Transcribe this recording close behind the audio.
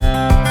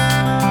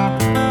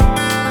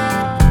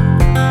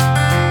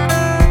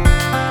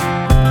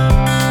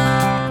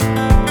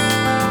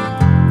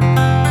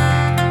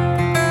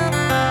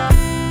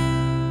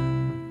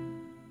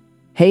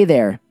Hey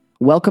there.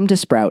 Welcome to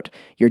Sprout,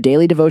 your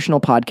daily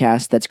devotional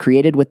podcast that's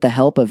created with the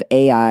help of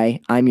AI.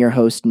 I'm your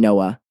host,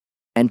 Noah.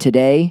 And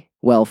today,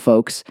 well,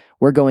 folks,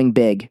 we're going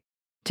big.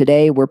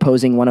 Today, we're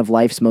posing one of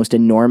life's most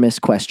enormous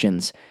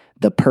questions,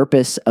 the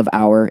purpose of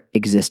our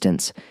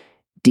existence.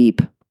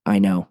 Deep, I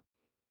know.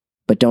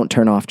 But don't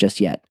turn off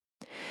just yet.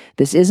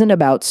 This isn't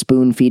about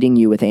spoon-feeding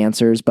you with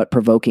answers, but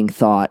provoking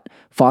thought,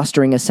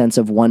 fostering a sense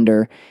of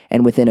wonder,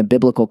 and within a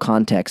biblical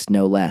context,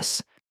 no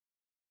less.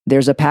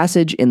 There's a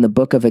passage in the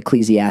book of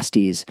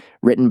Ecclesiastes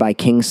written by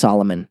King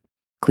Solomon,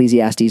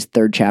 Ecclesiastes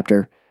 3rd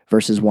chapter,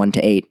 verses 1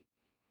 to 8.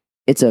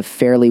 It's a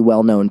fairly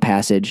well-known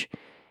passage,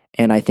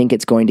 and I think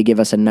it's going to give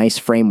us a nice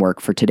framework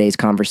for today's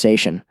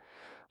conversation.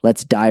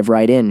 Let's dive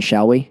right in,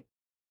 shall we?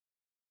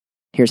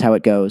 Here's how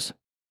it goes.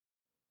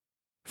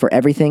 For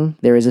everything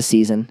there is a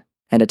season,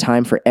 and a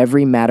time for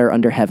every matter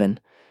under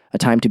heaven, a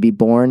time to be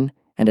born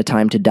and a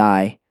time to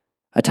die,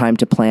 a time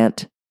to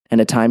plant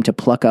and a time to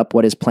pluck up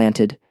what is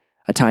planted,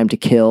 a time to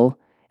kill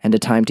and a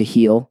time to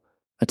heal,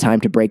 a time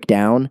to break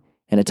down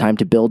and a time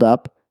to build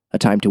up, a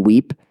time to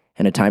weep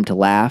and a time to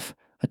laugh,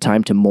 a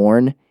time to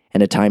mourn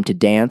and a time to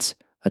dance,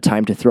 a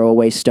time to throw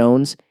away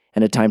stones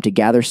and a time to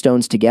gather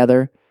stones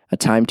together, a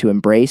time to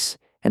embrace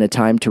and a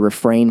time to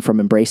refrain from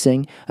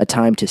embracing, a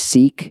time to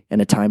seek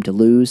and a time to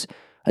lose,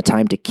 a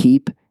time to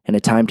keep and a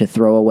time to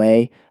throw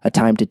away, a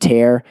time to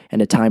tear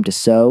and a time to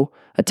sow,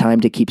 a time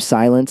to keep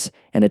silence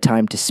and a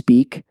time to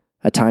speak,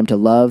 a time to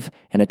love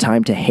and a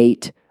time to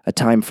hate, a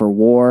time for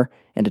war,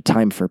 and a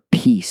time for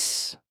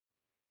peace.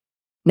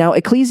 Now,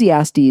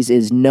 Ecclesiastes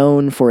is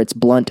known for its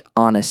blunt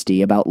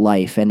honesty about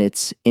life and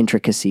its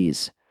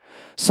intricacies.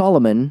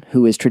 Solomon,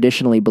 who is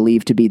traditionally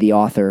believed to be the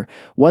author,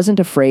 wasn't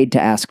afraid to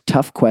ask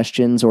tough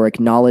questions or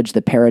acknowledge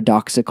the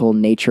paradoxical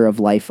nature of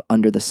life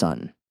under the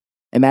sun.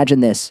 Imagine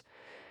this.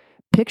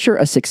 Picture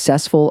a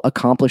successful,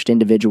 accomplished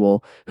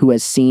individual who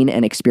has seen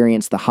and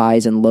experienced the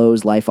highs and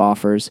lows life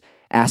offers,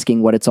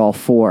 asking what it's all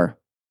for.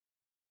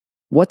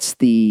 What's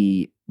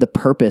the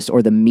purpose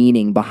or the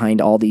meaning behind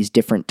all these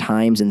different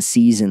times and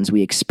seasons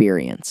we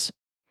experience?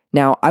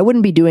 Now, I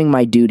wouldn't be doing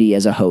my duty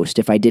as a host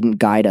if I didn't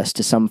guide us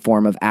to some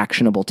form of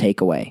actionable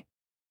takeaway.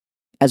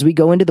 As we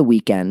go into the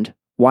weekend,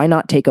 why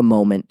not take a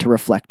moment to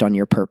reflect on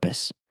your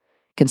purpose?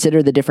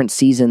 Consider the different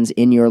seasons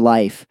in your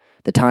life,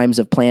 the times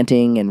of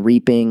planting and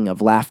reaping,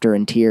 of laughter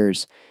and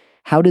tears.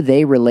 How do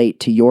they relate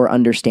to your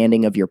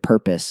understanding of your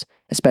purpose,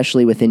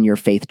 especially within your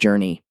faith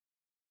journey?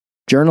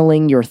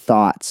 Journaling your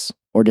thoughts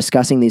or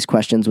discussing these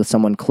questions with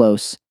someone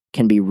close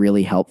can be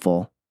really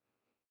helpful.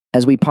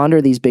 As we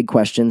ponder these big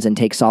questions and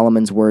take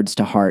Solomon's words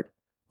to heart,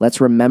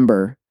 let's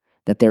remember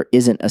that there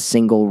isn't a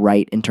single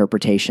right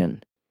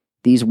interpretation.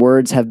 These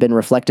words have been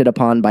reflected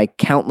upon by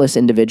countless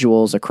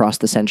individuals across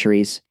the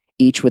centuries,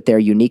 each with their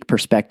unique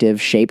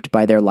perspective shaped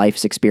by their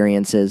life's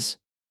experiences.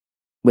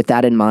 With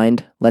that in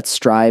mind, let's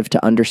strive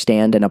to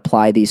understand and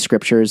apply these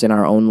scriptures in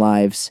our own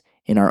lives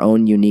in our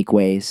own unique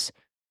ways.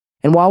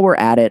 And while we're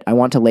at it, I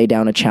want to lay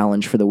down a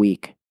challenge for the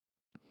week.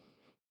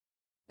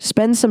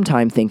 Spend some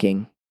time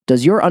thinking,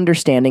 does your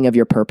understanding of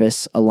your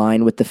purpose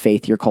align with the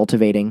faith you're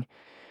cultivating?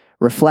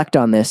 Reflect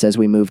on this as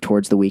we move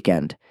towards the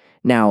weekend.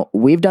 Now,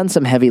 we've done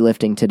some heavy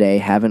lifting today,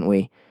 haven't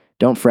we?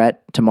 Don't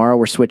fret, tomorrow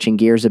we're switching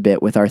gears a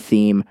bit with our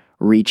theme,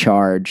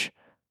 Recharge.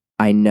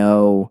 I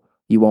know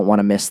you won't want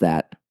to miss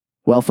that.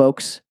 Well,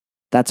 folks,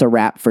 that's a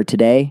wrap for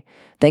today.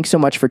 Thanks so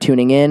much for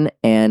tuning in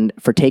and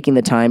for taking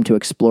the time to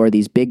explore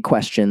these big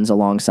questions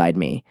alongside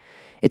me.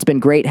 It's been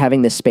great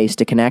having this space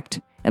to connect,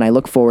 and I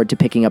look forward to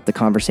picking up the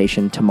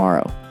conversation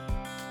tomorrow.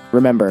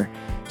 Remember,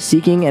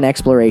 seeking and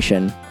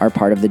exploration are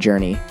part of the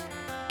journey.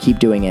 Keep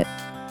doing it.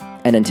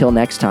 And until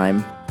next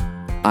time,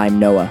 I'm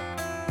Noah,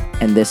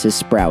 and this is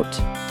Sprout.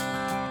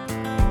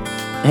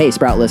 Hey,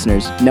 Sprout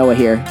listeners, Noah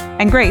here.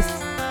 And Grace.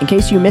 In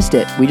case you missed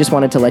it, we just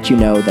wanted to let you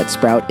know that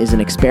Sprout is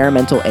an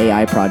experimental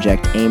AI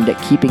project aimed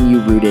at keeping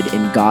you rooted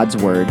in God's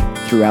Word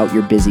throughout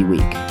your busy week.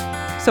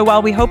 So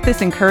while we hope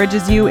this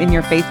encourages you in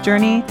your faith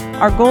journey,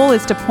 our goal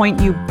is to point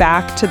you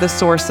back to the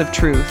source of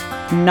truth,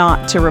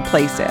 not to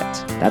replace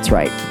it. That's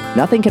right.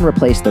 Nothing can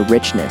replace the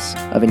richness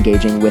of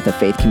engaging with a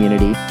faith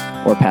community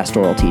or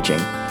pastoral teaching.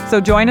 So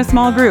join a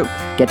small group.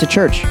 Get to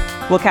church.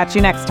 We'll catch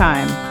you next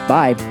time.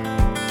 Bye.